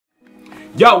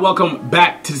Yo, welcome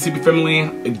back to the CP family.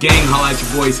 Gang, holla at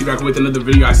your boy. See back with another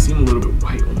video. I seem a little bit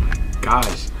white. Oh my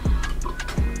gosh.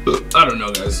 I don't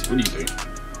know, guys. What do you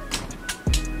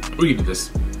think? We can do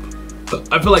this.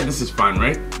 I feel like this is fine,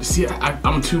 right? See,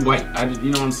 I'm too white.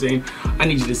 You know what I'm saying? I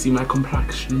need you to see my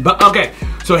complexion. But okay,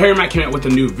 so Harry Mack came out with a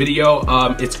new video.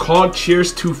 It's called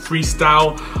Cheers to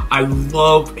Freestyle. I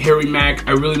love Harry Mack.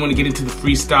 I really want to get into the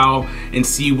freestyle and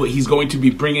see what he's going to be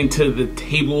bringing to the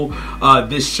table.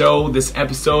 This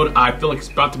episode, I feel like it's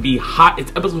about to be hot.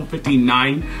 It's episode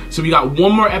 59. So we got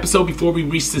one more episode before we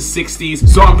reach the 60s.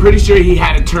 So I'm pretty sure he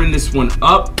had to turn this one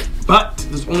up. But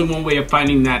there's only one way of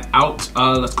finding that out.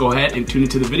 Let's go ahead and tune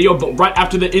into the video. But right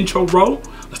after the intro roll,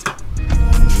 let's go.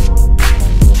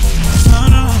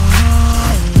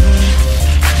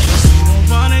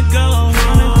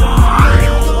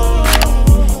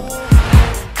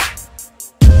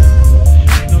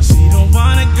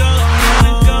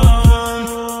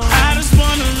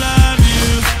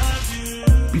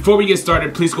 Before we get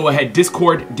started, please go ahead,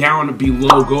 Discord down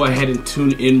below. Go ahead and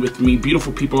tune in with me.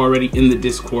 Beautiful people already in the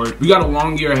Discord. We got a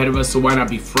long year ahead of us, so why not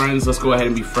be friends? Let's go ahead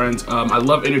and be friends. I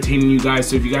love entertaining you guys,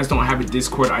 so if you guys don't have a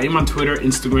Discord, I am on Twitter,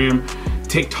 Instagram,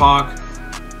 TikTok.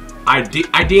 I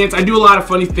dance, I do a lot of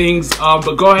funny things,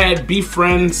 but go ahead, be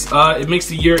friends. It makes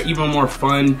the year even more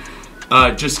fun.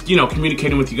 Just, you know,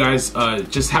 communicating with you guys,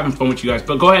 just having fun with you guys.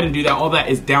 But go ahead and do that. All that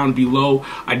is down below.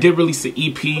 I did release the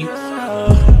EP.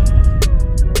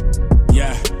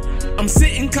 I'm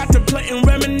sitting contemplating,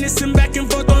 reminiscing back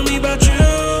and forth only about you.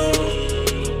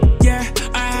 Yeah,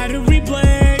 I had to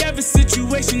replay every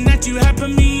situation that you had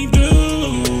put me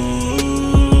through.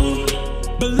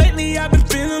 But lately I've been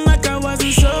feeling like I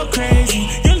wasn't so crazy.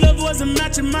 Your love wasn't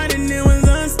matching mine and it was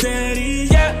unsteady.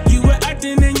 Yeah, you were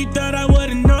acting and you thought I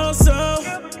wouldn't know, so.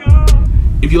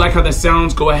 If you like how that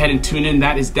sounds, go ahead and tune in.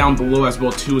 That is down below as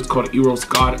well too. It's called Eros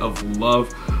God of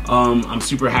Love. I'm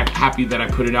super happy that I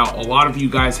put it out. A lot of you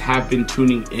guys have been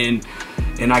tuning in,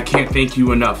 and I can't thank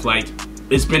you enough. Like,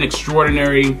 it's been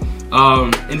extraordinary,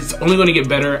 and it's only going to get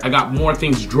better. I got more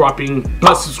things dropping,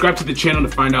 but subscribe to the channel to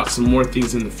find out some more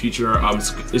things in the future.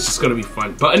 It's just going to be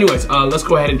fun. But anyways, let's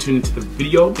go ahead and tune into the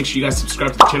video. Make sure you guys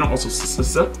subscribe to the channel. Also,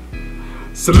 smash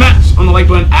on the like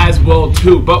button as well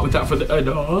too. But without further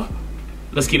ado,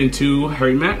 let's get into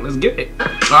Harry Mack. Let's get it.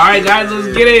 Alright guys, let's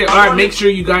get it. Alright, make sure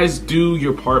you guys do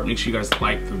your part. Make sure you guys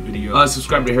like the video.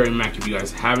 Subscribe to Harry Mack if you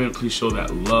guys haven't. Please show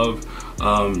that love.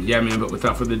 Yeah man, but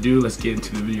without further ado, let's get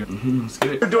into the video. Let's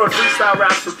get it. We're doing freestyle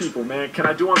raps for people, man. Can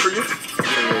I do one for you?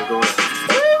 Yeah, go ahead.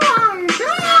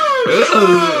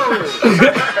 Oh my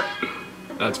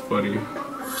god! That's funny.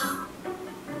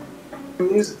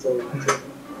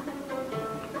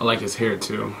 I like his hair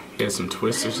too. He has some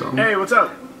twists or something. Hey, what's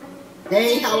up?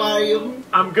 Hey, how are you?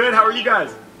 I'm good. How are you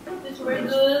guys? We're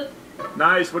good.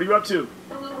 Nice. What are you up to?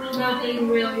 Nothing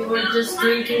really. We're just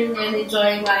drinking and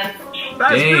enjoying life.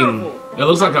 That's Dang. beautiful. It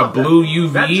looks like a blue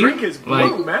UV. That drink is blue,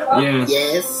 like, man. Yeah.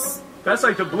 Yes. That's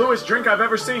like the bluest drink I've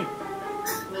ever seen.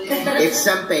 It's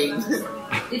champagne.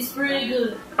 It's pretty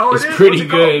good. Oh, It's it is? pretty What's it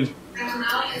good.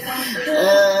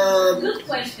 Good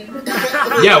question.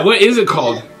 Yeah, what is it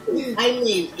called? I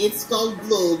mean, it's called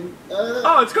Bloom.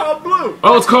 Oh, it's called Blue.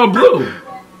 Oh, it's called Blue.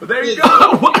 Well, there you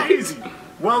Oh, go. what? Easy.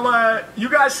 Well, you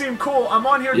guys seem cool. I'm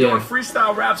on here Yeah. doing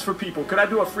freestyle raps for people. Could I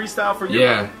do a freestyle for you?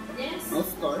 Yeah. Yes.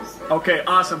 Of course. Okay,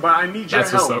 awesome. But I need your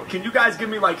That's what's help. up. Can you guys give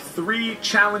me like 3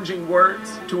 challenging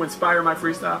words to inspire my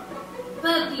freestyle?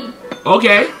 Puppy.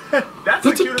 Okay. That's the That's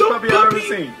a cutest dope puppy I've ever puppy.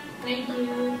 seen. Thank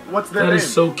you. What's their That name?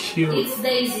 is so cute. It's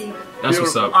Daisy. That's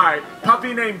what's Beautiful. up. All right,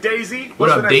 puppy named Daisy. What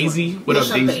What's up, the next Daisy? What up,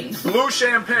 Champagne. Daisy? one? Blue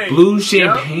champagne. Blue Yep.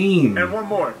 champagne. And one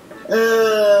more.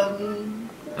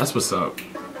 That's what's up.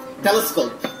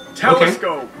 Telescope.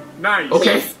 Telescope. Nice.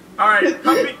 Okay. All right,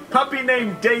 puppy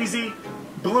named Daisy,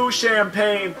 blue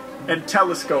champagne, and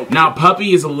telescope. Now,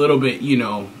 puppy is a little bit, you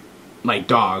know, like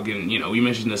dog, and you know, we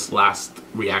mentioned this last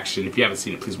reaction. If you haven't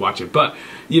seen it, please watch it. But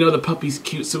you know, the puppy's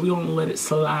cute, so we gonna let it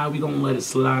slide. We gonna let it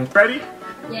slide. Ready?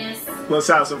 Yes. Let's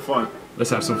have some fun.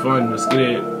 Let's have some fun. Let's get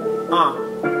it.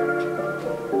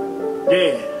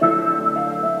 Yeah.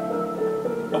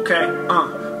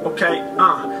 Okay,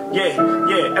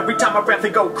 yeah. Every time I rap, they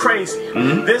go crazy.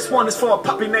 This one is for a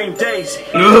puppy named Daisy.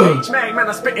 Mack, man,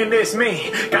 I'm spitting this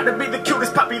me. Gotta be the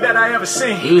cutest puppy that I ever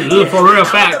seen. For real That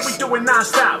facts. we do it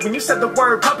non-stop. When you said the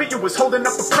word puppy, you was holding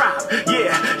up a prop.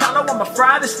 Yeah, I know I'ma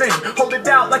fry this thing. Hold it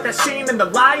out like that scene in The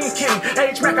Lion King.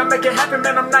 Mack, I make it happen,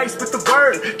 man, I'm nice with the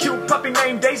word. Cute puppy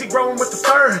named Daisy growing with the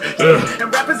fur. Yeah,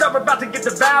 and rappers are about to get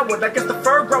devoured. I guess the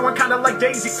fur growing kinda like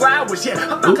Daisy flowers. Yeah,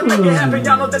 I'm about to make it happen,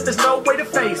 y'all know that there's no way to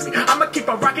phase me. I'ma keep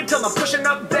on rocking till I'm pushing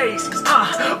up daisies.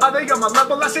 Are they on my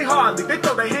level? I say hardly. They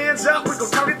throw their hands up, we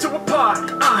gon' turn it to a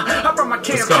party. I run my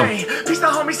campaign. Peace the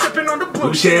homie sipping on the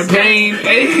blue champagne.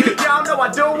 Hey. Y'all know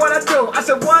I do what I do. I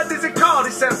said, what is it called?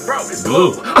 He said, bro, it's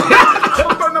blue.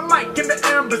 Burn the mic in the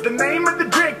embers. The name of the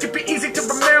drink, it be easy to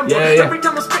remember. Every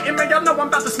time I'm spitting, man, y'all know I'm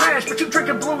about to smash. But you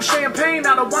drinking blue champagne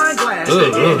out of wine glass.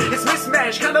 It's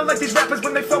mismatched, kinda like these rappers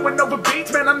when they flowing over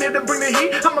beats. Man, I'm here to bring the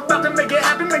heat. I'm about to make it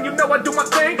happen, man. You know I do my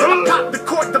thing. I pop the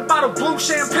cork, the bottle, blue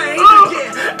champagne.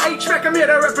 Yeah, H-Track, I'm here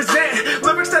to represent.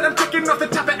 Lyrics that I'm kicking off the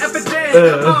top of evidence.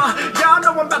 Y'all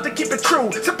know I'm about to keep it true.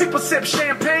 Some people sip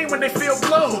champagne when they feel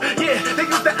blue. Yeah, they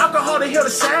use the alcohol to heal the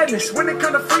sadness. When it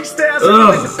comes to freestyles, I'm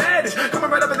like the baddest.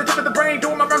 Coming right up at the tip of the brain,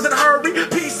 doing my rhymes in a hurry.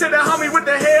 Peace to the homie with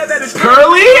the hair that is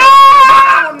curly.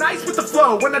 I'm nice with the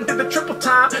flow. When I did the triple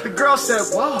time, the girl said,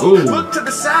 whoa, look to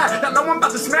the side. Y'all know I'm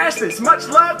about to smash this. Much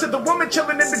love to the woman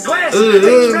chilling in the glass.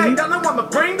 H-Mac, y'all know I'ma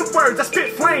bring the words. I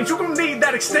spit flames, you gon' need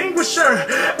that extinguisher.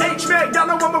 H-Mac, y'all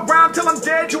know I'm around till I'm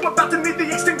dead. You about to need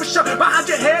the extinguisher. Behind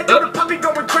your head, yo, the puppy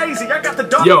going crazy. I got the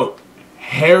dog. Yo,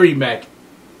 Harry Mack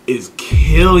is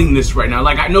killing this right now.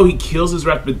 Like, I know he kills his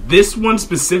rap, but this one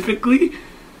specifically,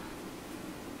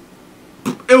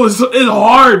 it's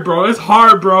hard, bro. It's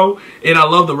hard, bro. And I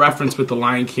love the reference with the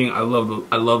Lion King. I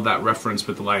love that reference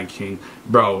with the Lion King,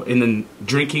 bro. And then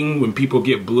drinking when people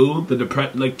get blue,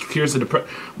 cures the depression,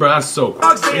 bro. That's so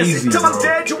crazy, till I'm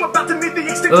dead, you about to need the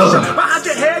extinguisher. Behind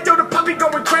your head, yo, the puppy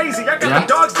going crazy. I got the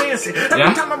dogs dancing.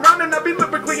 Every time I'm running, I be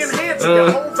lyrically enhancing.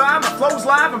 The whole vibe, my flow's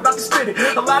live. I'm about to spit it.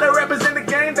 A lot of rappers in the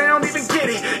game, they don't even get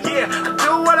it. Yeah, I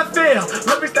do what I feel.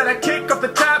 Lyrics that I kick off the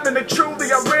top, and they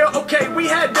truly are real. Okay, we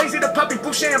had Daisy the puppy,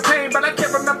 blue champagne, but I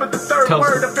can't remember the third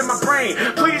word up in my brain.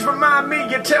 Please remind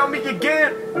me and tell me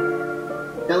again.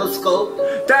 Telescope.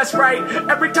 That's right.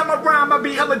 Every time I rhyme, I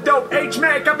be hella dope.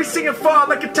 H-Mac, I be seeing far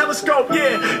like a telescope.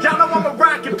 Yeah, y'all know I'm a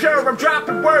rockin' pure. I'm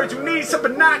dropping words. You need some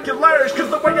binoculars.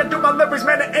 Cause the way I do my lyrics,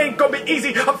 man, it ain't gonna be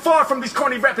easy. I'm far from these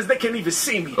corny rappers. They can't even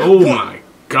see me. Oh my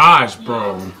gosh,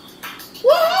 bro.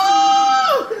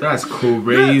 Woo! That's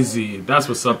crazy. That's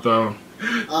what's up, though.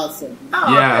 Awesome.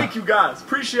 Oh, thank you guys.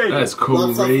 Appreciate it. That's crazy.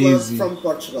 Lots of love from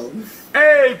Portugal.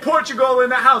 Hey, Portugal in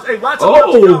the house. Hey, lots of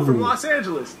love to you from Los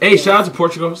Angeles. Hey, shout out to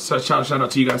Portugal. Shout out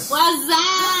to you guys. What's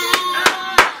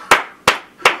that?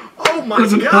 Oh my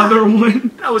There's God. another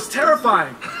one. That was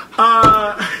terrifying.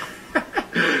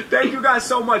 Thank you guys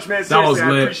so much, man. Seriously, that was lit.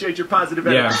 I appreciate your positive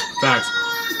energy. Yeah, facts.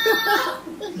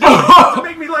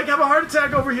 Make me like have a heart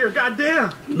attack over here. God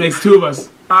damn. Makes two of us.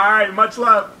 Alright, much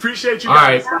love. Appreciate you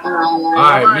guys.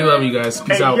 Alright, we love you guys.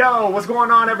 Peace out. Yo, what's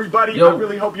going on, everybody? I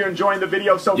really hope you're enjoying the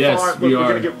video so far. We're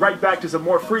going to get right back to some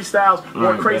more freestyles,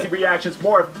 more crazy reactions,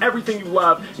 more of everything you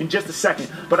love in just a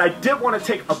second. But I did want to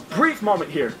take a brief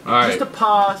moment here just to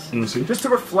pause, just to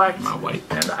reflect,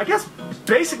 and I guess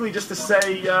basically just to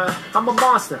say I'm a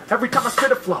monster every time I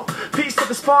spit a flow. Peace to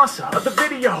the sponsor of the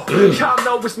video. Y'all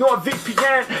know it's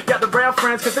NordVPN. Got the brown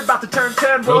friends because they're about to turn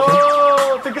 10.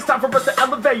 Whoa, think it's time for us to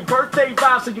elevate. Birthday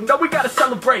vibes, so you know we gotta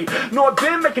celebrate. Nord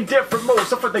been making different moves,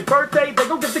 so for their birthday, they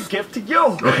gon' give the gift to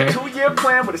you. 2-year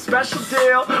plan with a special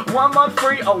deal, 1 month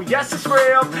free, oh yes it's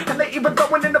real. And they even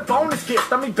throwing in a bonus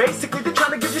gift. I mean basically they're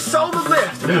trying to give your soul a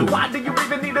lift. Why do you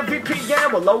even need a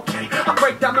VPN? Well okay, I'll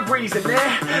break down the reason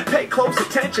there. Pay close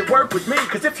attention, work with me,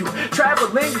 cause if you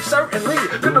traveling, you certainly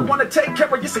gonna wanna take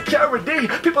care of your security.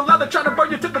 People out there trying to burn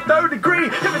you to the 3rd degree.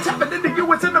 If it's happening to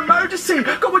you, it's an emergency.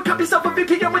 Go and cup yourself a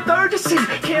VPN with urgency.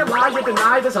 Can't lie or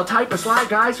deny there's all type of sly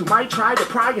guys who might try to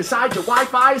pry inside your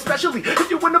Wi-Fi, especially if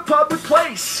you're in a public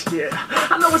place. Yeah,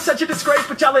 I know it's such a disgrace,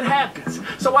 but y'all, it happens.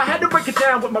 So I had to break it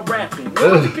down with my rapping.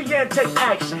 VPN, take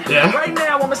action. Right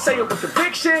now, I'ma say it with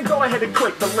conviction. Go ahead and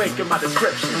click the link in my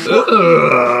description.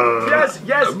 Yes,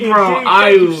 bro, indeed.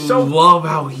 I love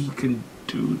how he can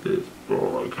do this,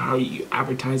 bro. Like how you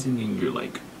advertising and you're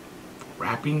like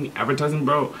rapping, advertising,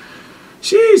 bro.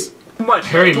 Jeez.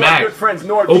 Harry Mack, good friends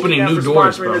NordVPN opening new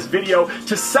doors, sponsoring this video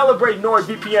to celebrate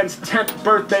NordVPN's 10th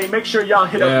birthday. Make sure y'all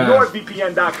hit up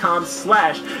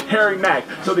nordvpn.com/Harry Mack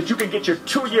so that you can get your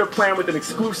 2-year plan with an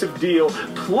exclusive deal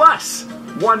plus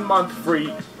 1 month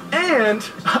free and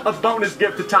a bonus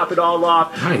gift to top it all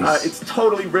off. Nice. It's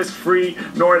totally risk-free.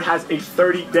 Nord has a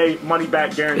 30-day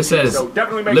money-back guarantee. It says so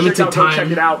definitely make sure y'all go check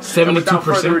it out. 72%. Without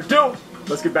further ado,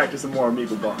 let's get back to some more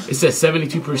Omegle bars. It says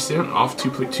 72% off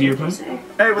 2-year plan.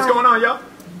 Hey, what's going on, yo?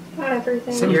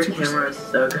 Everything. Your camera is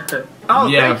so good. Oh,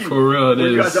 yeah, thank you. For real, it what is. What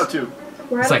are you guys up to?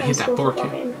 It's like hit that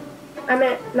 4K. I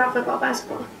meant not football,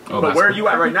 basketball. Oh, but where are you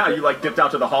at right now? You like dipped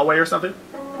out to the hallway or something?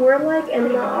 We're like in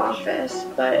the office,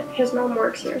 but his mom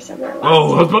works here somewhere.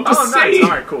 Oh, I was about to say. Nice. All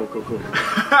right, cool.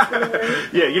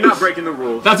 Yeah, you're not breaking the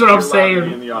rules. That's what I'm You're allowed to saying.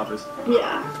 be in the office.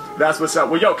 Yeah. That's what's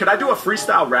up. Well, yo, can I do a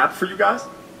freestyle rap for you guys?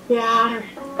 Yeah.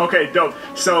 Okay, dope.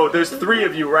 So there's 3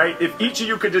 of you, right? If each of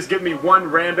you could just give me one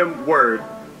random word,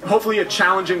 hopefully a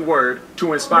challenging word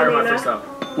to inspire my freestyle.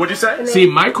 What'd you say? See,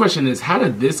 my question is, how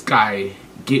did this guy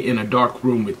get in a dark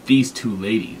room with these 2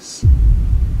 ladies?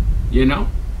 You know?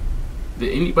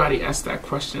 Did anybody ask that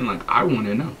question? Like, I want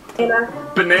to know.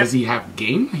 Banana. Does he have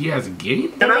game? He has a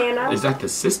game? Banana. Is that the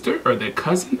sister or the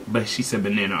cousin? But she said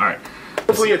banana. All right.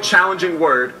 Hopefully a challenging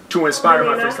word to inspire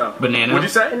my freestyle. Banana. What'd you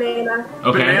say? Banana.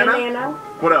 Okay. Banana.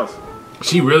 What else?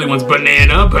 She really wants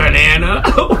banana.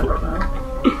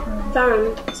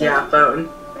 Phone. Yeah, phone.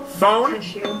 Phone?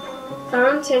 Tissue.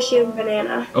 Phone, tissue,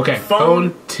 banana. Okay.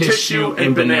 Phone, tissue,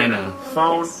 and banana.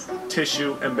 Phone,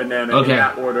 tissue, and banana. Okay. In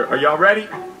that order. Are y'all ready?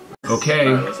 Okay.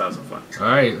 All right, let's have some fun. All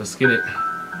right, let's get it.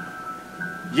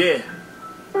 Yeah.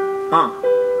 Yeah.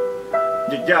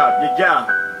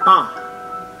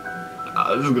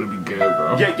 This is gonna be good,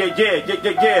 bro.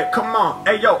 Yeah. Come on.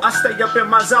 Hey, yo, I stay up in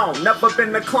my zone. Never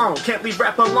been a clone. Can't leave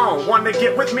rap alone. Wanna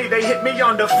get with me? They hit me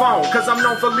on the phone. Cause I'm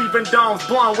known for leaving domes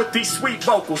blown with these sweet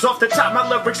vocals. Off the top, my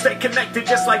lyrics stay connected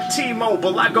just like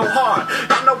T-Mobile. I go hard.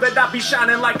 I know that I be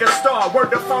shining like a star.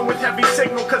 Word the phone with heavy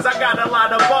signal cause I got a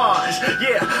lot of bars.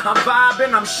 Yeah, I'm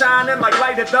vibing, I'm shining like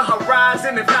light at the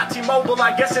horizon. If not T-Mobile,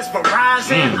 I guess it's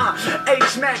Verizon.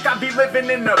 H-Mack, I be living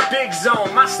in the big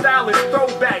zone. My style is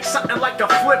throwback, something like a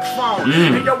flip phone.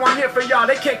 And yo, I'm here for y'all.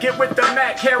 They can't get with the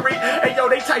Mack, Harry. Hey, yo,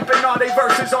 they typing all they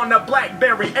verses on the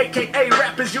BlackBerry, aka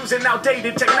rappers using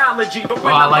outdated technology. But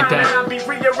when I'm rhyming, I be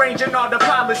rearranging all the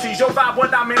policies. Yo, vibe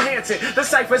what I'm enhancing. The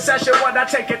cypher session, what I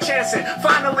take a chance in.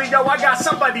 Finally, yo, I got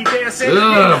somebody dancing.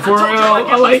 For real,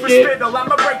 I like it.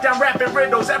 I'ma break down rapping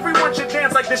riddles. Everyone should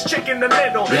dance like this chick in the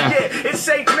middle. Yeah, it's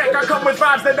H-Mack. I come with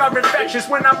vibes that are infectious.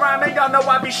 When I'm rhyming, y'all know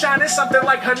I be shining something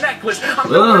like her necklace. I'm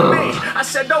doing me. I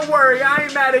said, don't worry, I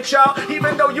ain't mad at y'all.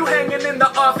 Even though you hanging in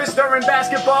the office during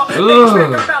basketball.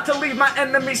 H-Mack about to leave my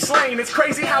enemy slain. It's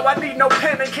crazy how I need no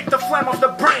pen and kick the phlegm off the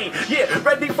brain. Yeah,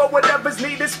 ready for whatever's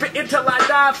needed. Spit until I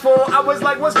die for. I was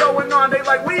like, what's going on? They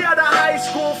like, we at a high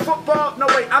school football. No,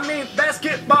 wait, I mean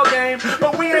basketball game.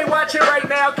 But we ain't watching right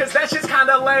now because that shit's kind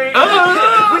of lame.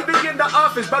 We be in the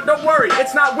office, but don't worry,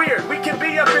 it's not weird. We can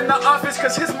be up in the office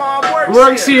because his mom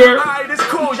works here. Alright, it's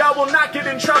cool. Y'all will not get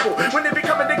in trouble. When they be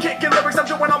coming to kick your lyrics, I'm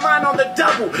doing all mine on the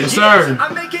double. Yes, sir.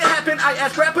 I make it happen. I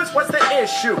ask rappers, what's the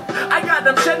issue? I got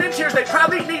them shedding tears. They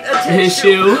probably need a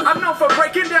tissue. I'm known for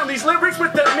breaking down these lyrics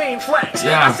with the mean flex.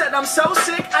 I said I'm so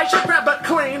sick, I should grab a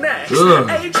Kleenex.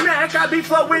 H-Mack, I be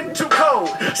flowing too cold.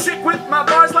 Sick with my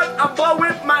bars like I'm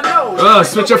blowing my nose.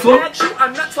 Switch your flow.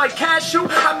 I'm nuts like cashew.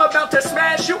 I'm about to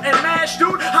smash you and mash,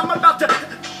 dude. I'm about to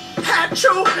hat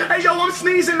you. Hey, yo, I'm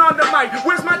sneezing on the mic.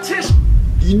 Where's my tissue?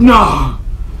 Nah.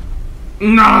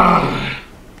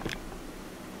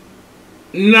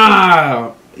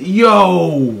 Yo.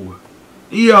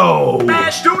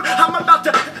 Smash, dude. I'm about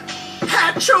to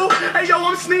hat you. Hey, yo,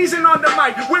 I'm sneezing on the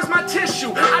mic. Where's my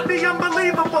tissue? I be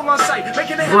unbelievable on sight.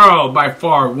 Making it Bro, by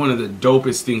far one of the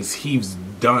dopest things he's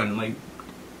done. Like,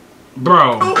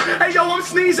 bro. Hey, yo, I'm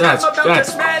sneezing. That's I'm about to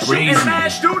smash crazy. you and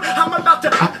mash, dude. I'm about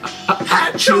to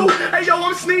hat you. Hey, yo,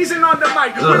 I'm sneezing on the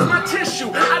mic. Where's my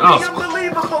tissue? I be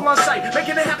unbelievable on sight.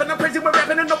 Making it happen. I'm crazy with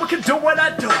rapping and no one can do what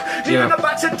I do. Needing a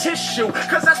box of tissue,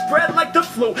 cause I spread like the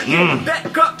flu.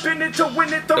 Back up in it to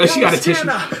win it. The she got a tissue.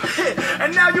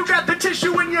 And now you got the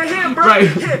tissue in your hand, bro. Right.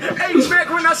 H-Mack,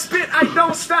 when I spit, I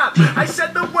don't stop. I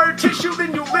said the word tissue,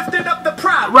 then you lifted up the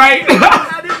prop. Right. I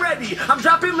had it ready. I'm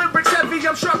dropping lyrics heavy.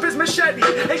 I'm sharp as machete.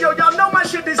 Hey, yo, y'all know my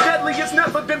shit is deadly. It's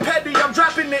never been petty. I'm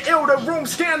dropping the ill, the room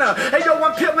scanner. Hey, yo,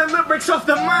 I'm peeling lyrics off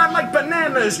the mind like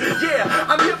bananas. Yeah,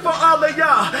 I'm here for all of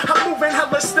y'all. I'm moving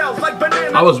hella stealth like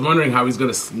bananas. I was wondering how he's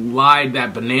gonna slide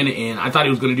that banana in. I thought he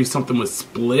was gonna do something with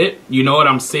split. You know what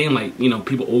I'm saying? Like, you know,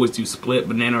 people always do split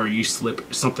banana or you slip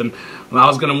or something. Well,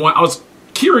 I was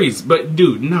curious, but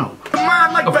dude, no.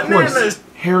 Mine like of bananas. course,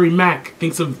 Harry Mack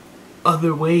thinks of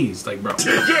other ways, like, bro.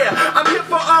 Yeah, I'm here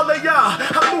for all of y'all.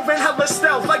 I'm moving hella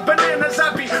stealth like bananas.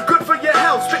 I be good for your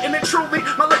health. Spitting it truly.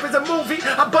 My life is a movie.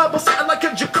 I bubble something like a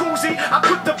jacuzzi. I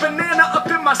put the banana up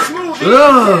in my smoothie.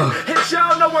 Yeah. And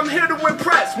y'all know I'm here to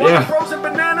impress. Want a frozen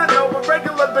banana? No, a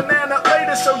regular banana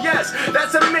later. So yes,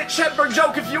 that's a Mitch Hedberg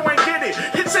joke if you ain't get it.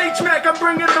 It's H-Mack. I'm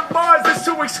bringing the bars. It's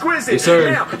too exquisite. Yes, sir.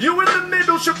 Now, you in the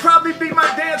middle should probably be my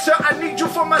dancer. I need you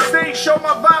for my stage show.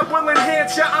 My vibe will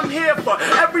enhance ya. I'm here for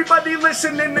everybody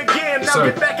listening again. Now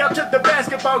get back out to the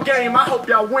basketball game. I hope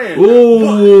y'all win.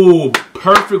 Ooh,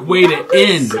 perfect way to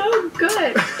end. So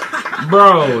good.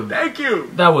 Bro. Thank you.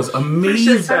 That was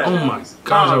amazing. Appreciate that. Oh my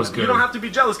gosh, that was good. You don't have to be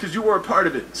jealous because you were a part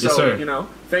of it. So, Yes, sir. you know,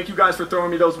 thank you guys for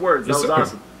throwing me those words. That Yes, was sir.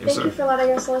 awesome. Yes, Thank you sir. for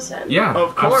letting us listen. Yeah,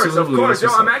 Of course, absolutely. of course. That's Yo,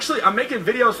 what's up. I'm making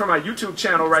videos for my YouTube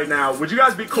channel right now. Would you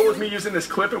guys be cool with me using this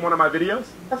clip in one of my videos?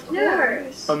 Of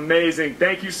course. Amazing.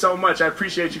 Thank you so much. I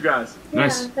appreciate you guys.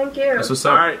 Nice. Yeah, thank you. That's what's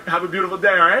All up. right. Have a beautiful day,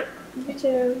 all right? You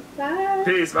too. Bye.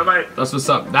 Peace. Bye-bye. That's what's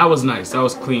up. That was nice. That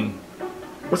was clean.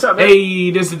 What's up, man?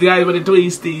 Hey, this is the guy with the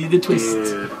twisty, the twist.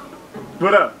 Dude,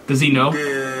 What up? Does he know?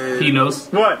 dude, He knows.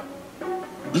 What?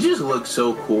 you just look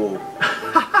so cool.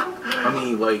 I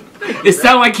mean, like, It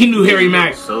sounded like he knew Harry you look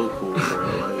Mack. so cool,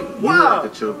 bro. Like, you Wow. look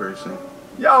like a chill person.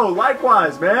 Yo,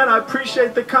 likewise, man. I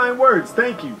appreciate the kind words.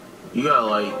 Thank you. You got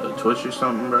like a Twitch or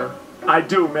something, bro? I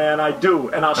do, man. I do.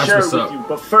 And I'll That's share it what's with up. you.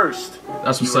 But first,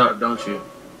 That's what's You rap, up. don't you?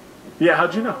 yeah,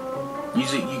 how'd you know?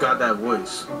 You got that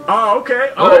voice. Oh,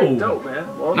 okay. All Oh. right, dope,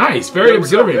 man. Well, Nice. Very there we go,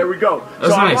 observant. There we go.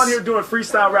 That's so I'm nice. on here doing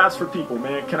freestyle raps for people,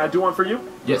 man. Can I do one for you?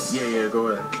 Yes. Yeah, go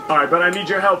ahead. All right, but I need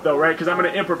your help though, right? Because I'm gonna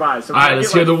improvise. So All can right, I let's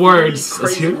get, hear the three words.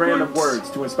 Let's Crazy hear the random words. words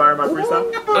to inspire my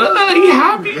freestyle. You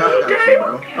happy? You got that, Okay.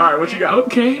 bro. All right, what you got?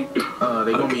 Okay.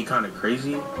 They gonna be kind of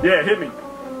crazy. Yeah, hit me.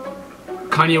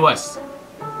 Kanye West.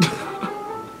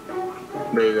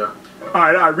 There you go. All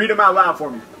right, read them out loud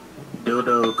for me.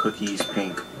 Dildo, cookies,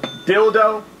 pink.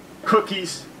 Dildo,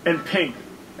 cookies, and pink.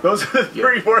 Those are the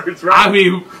three words, right? I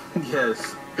mean,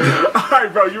 Yes. All right,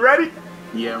 bro, you ready?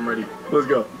 Yeah, I'm ready. Let's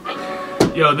go.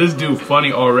 yo, this dude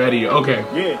funny already. Okay.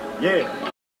 Yeah.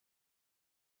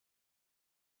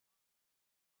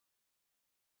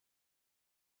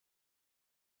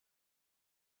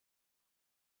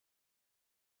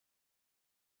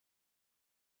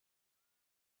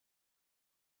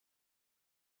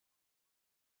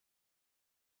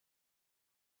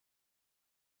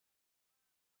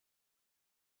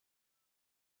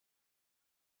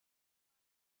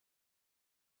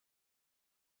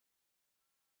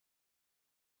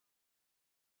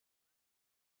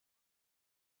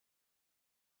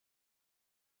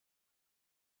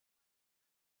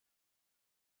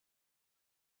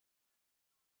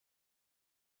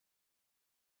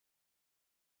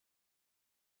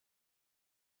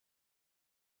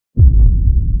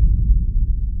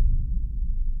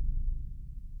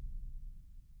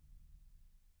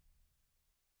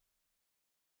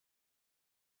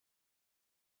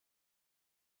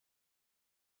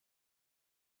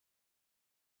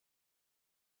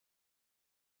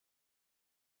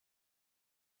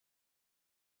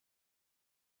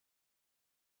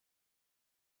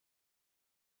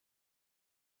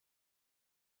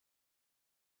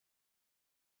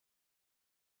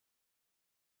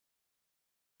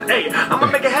 Hey, I'ma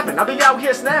make it happen. I'll be out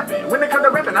here snapping. When it come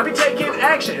to rapping, I'll be taking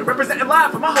action. Representing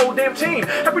live for my whole damn team.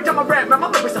 Every time I rap, man, my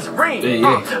lyrics are serene.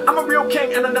 Yeah. I'm a real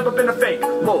king and I've never been a fake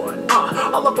boy.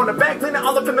 All up on the back, leaning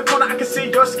all up in the corner, I can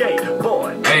see your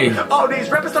skateboard. Hey. All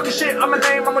these rappers talking shit on my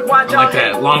name, I'm like, why y'all I like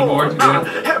that hate longboard, more?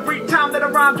 yeah. Every time that I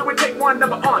rhyme, do it take one,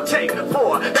 never on take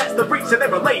four. That's the reason they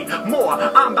relate more.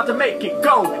 I'm about to make it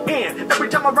go in. Every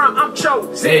time I rhyme, I'm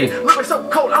chosen. Hey. Lyrics so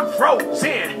cold, I'm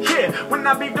frozen. Yeah, when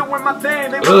I be doing my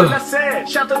thing, they know what I said.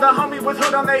 Shout to the homie with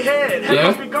hood on their head. Yeah.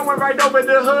 Must be going right over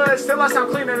the hood. Still I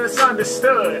sound clean and it's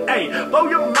understood. Hey, blow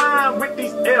your mind with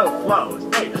these ill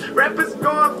flows. Hey, rappers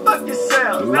going fuck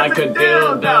yourselves. Like That's a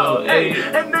dildo, Hey,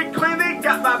 hey. and they clearly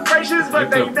got vibrations, but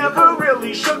Like they the- never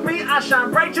really shook me. I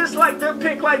shine bright just like the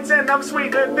pink lights, and I'm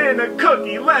sweeter than a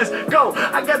cookie. Let's go.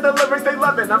 I got the lyrics they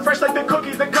loving. I'm fresh like the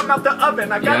cookies that come out the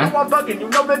oven. I got Yeah. you all bugging. You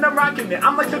know that I'm rocking it.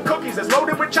 I'm like the cookies that's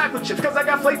loaded with chocolate chips, cause I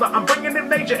got flavor. I'm bringing it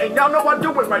major, and y'all know I do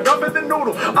it right up in the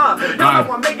noodle. Y'all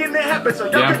know I'm making it happen, so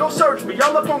y'all Yeah. can go search me.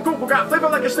 Y'all up on Google, got flavor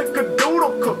like a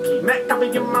snickerdoodle cookie. Mack, I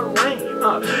be in my lane.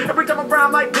 Every time I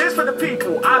rhyme like this for the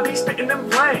people, I be spitting them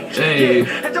flames. Hey.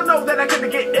 Yeah, and y'all know that I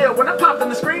couldn't get ill. When I popped on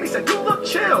the screen, he said, you look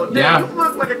chill. Damn, Yeah. you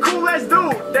look like a cool ass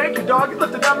dude. Thank you, dog. You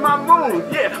lifted up my mood.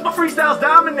 Yeah, my freestyle's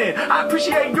dominant. I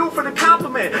appreciate you for the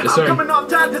compliment. Yes, I'm sir. coming off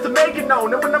time just to make it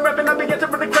known. And when I'm rapping, I be getting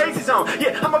to the crazy zone.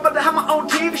 Yeah, I'm about to have my own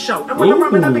TV show. And when I'm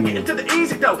rapping, I be getting to the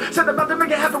easy though. Said about to make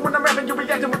it happen when I'm rapping, you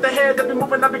reacting with the head that be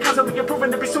moving. I be constantly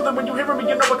improving. To be soothing when you hearing me,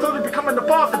 you know I clearly be coming the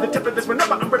ball for the tip of this.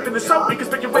 Whenever I'm ripping the soul, you can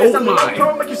speak your ways. Oh I'm the low my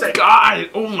pro, make you say, God.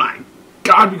 Oh my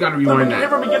God. We gotta when rewind you that.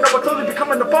 hearing me, you know I clearly be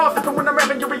coming the ball. For when I'm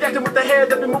rapping, you're reacting with the head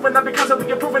that be moving. I be constantly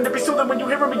improving. To be soothing when you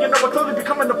hearing me, you know I clearly be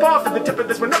coming the ball for the tip of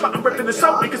this. Whenever I'm ripping the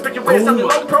soul, you can speak your ways. I'm the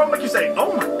low pro, make you say,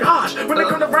 oh my gosh. When they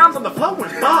come to rhymes on the flow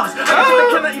and boss, I guess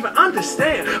they cannot even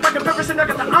understand. My comparison, I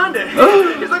got the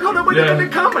underhand. He's like, hold on, wait a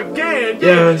minute, come again.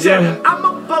 Yeah.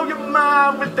 I'ma blow your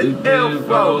mind with the ill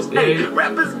flows. Hey,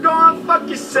 rappers gone fuck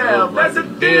yourself. That's a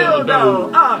deal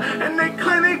though. And they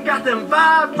claim they got them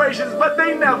vibrations, but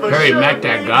they never Harry Mack,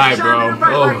 that guy, bro.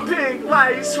 Right like pink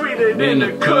light, sweeter than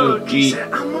the cookie.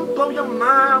 I'ma blow your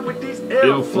mind with these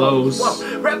ill flows.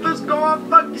 Whoa, rappers gone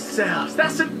fuck yourselves.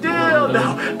 That's a deal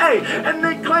though. Hey, and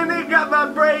they claim they got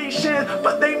vibrations,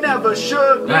 but they never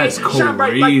should. That's cool. Shine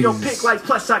bright like your pink lights.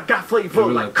 Plus I got flavor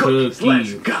like cookies.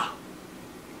 Let's go.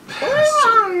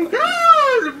 Oh my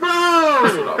god, bro!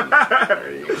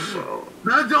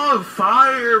 That's on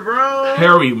fire, bro.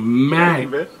 Harry Mack.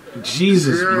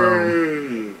 Jesus,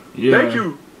 bro. Yeah. Thank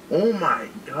you. Oh my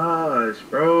gosh,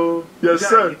 bro. Yes, you got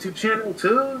sir. a YouTube channel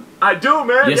too? I do,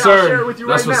 man. Yes, yeah, sir. I'll share it with you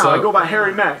That's right what's now. up. I go by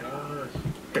Harry Mack.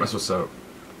 That's what's up.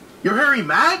 You're Harry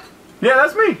Mack? Yeah,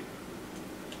 that's me.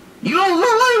 You don't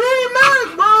look like Harry Mack,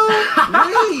 bro.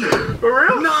 Wait. For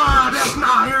real? Nah, that's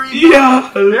not Harry Mack.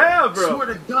 Yeah. Yeah, bro. Swear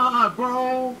to God,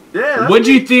 bro. Yeah. What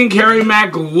do you think Harry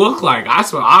Mack looked like?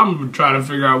 That's what I'm trying to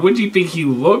figure out. What do you think he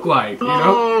looked like? You know?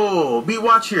 Oh, be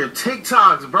watching your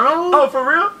TikToks, bro. Oh, for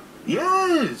real?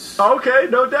 Yes. Okay,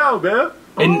 no doubt, man.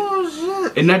 And, Oh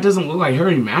shit. and that doesn't look like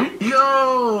Harry Mack?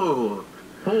 Yo,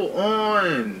 hold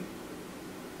on.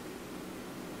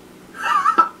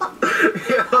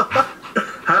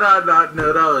 How did I not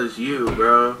know that was you,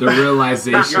 bro? The Your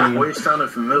realization. voice sounded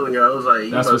familiar. I was like, you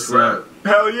That's must what's up. rap.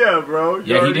 Hell yeah, bro. You Yeah,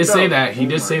 he already did say know. that. He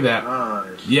did say that. Gosh.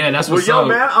 Yeah, that's Well, what's yo, up.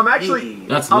 man, I'm actually,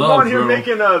 That's I'm love, on here bro.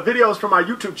 making videos for my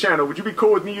YouTube channel. Would you be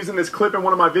cool with me using this clip in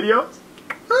one of my videos?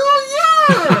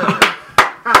 Oh yeah.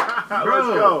 Let's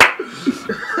go.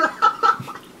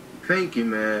 Thank you,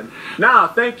 man. Nah,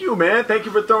 thank you, man. Thank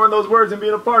you for throwing those words and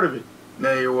being a part of it.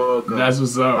 No, you're welcome. That's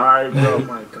what's up. All right, Oh bro.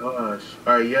 my gosh.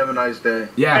 All right, you have a nice day.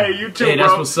 Yeah. Hey, you too, Hey, bro.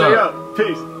 that's what's Stay up. up.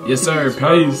 Peace. Yes, sir.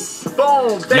 Peace.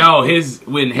 Boom. Yo,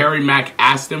 when Harry Mack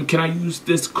asked him, "Can I use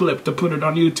this clip to put it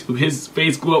on YouTube?" His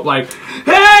face grew up like,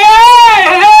 "Hey,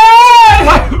 hey,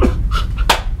 hey!"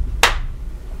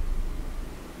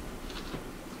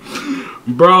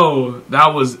 Bro,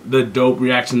 that was the dope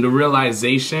reaction. The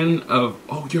realization of,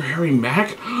 oh, you're Harry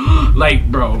Mack?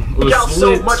 Like, bro, it was Y'all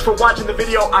so lit. much for watching the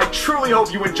video. I truly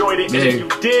hope you enjoyed it. And if Yeah. you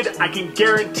did, I can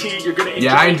guarantee you're gonna enjoy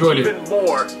Yeah, I enjoyed it it. even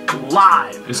more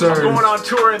live. Yes, sir. I'm going on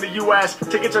tour in the US.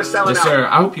 Tickets are selling Yes, out. sir.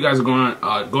 I hope you guys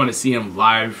are going to see him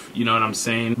live. You know what I'm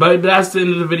saying? But that's the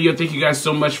end of the video. Thank you guys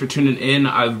so much for tuning in.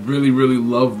 I really, really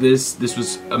love this. This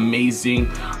was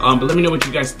amazing. But let me know what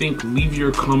you guys think. Leave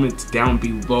your comments down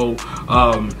below.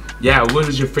 Yeah, what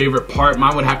was your favorite part?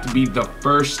 Mine would have to be the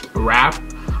first rap.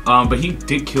 But he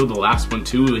did kill the last one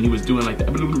too, and he was doing like that.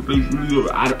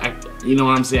 You know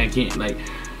what I'm saying? I can't like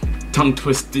tongue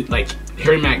twisted like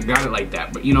Harry Mack got it like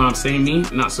that. But you know what I'm saying? Me,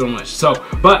 not so much. So,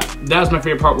 but that was my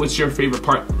favorite part. What's your favorite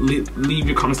part? Leave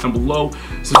your comments down below.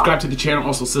 Subscribe to the channel.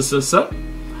 Also,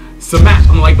 smash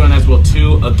on the like button as well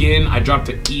too. Again, I dropped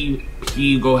an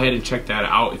EP. Go ahead and check that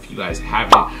out if you guys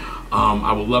haven't.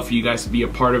 I would love for you guys to be a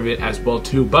part of it as well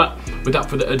too. But without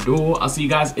further ado, I'll see you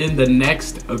guys in the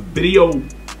next video.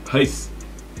 Peace.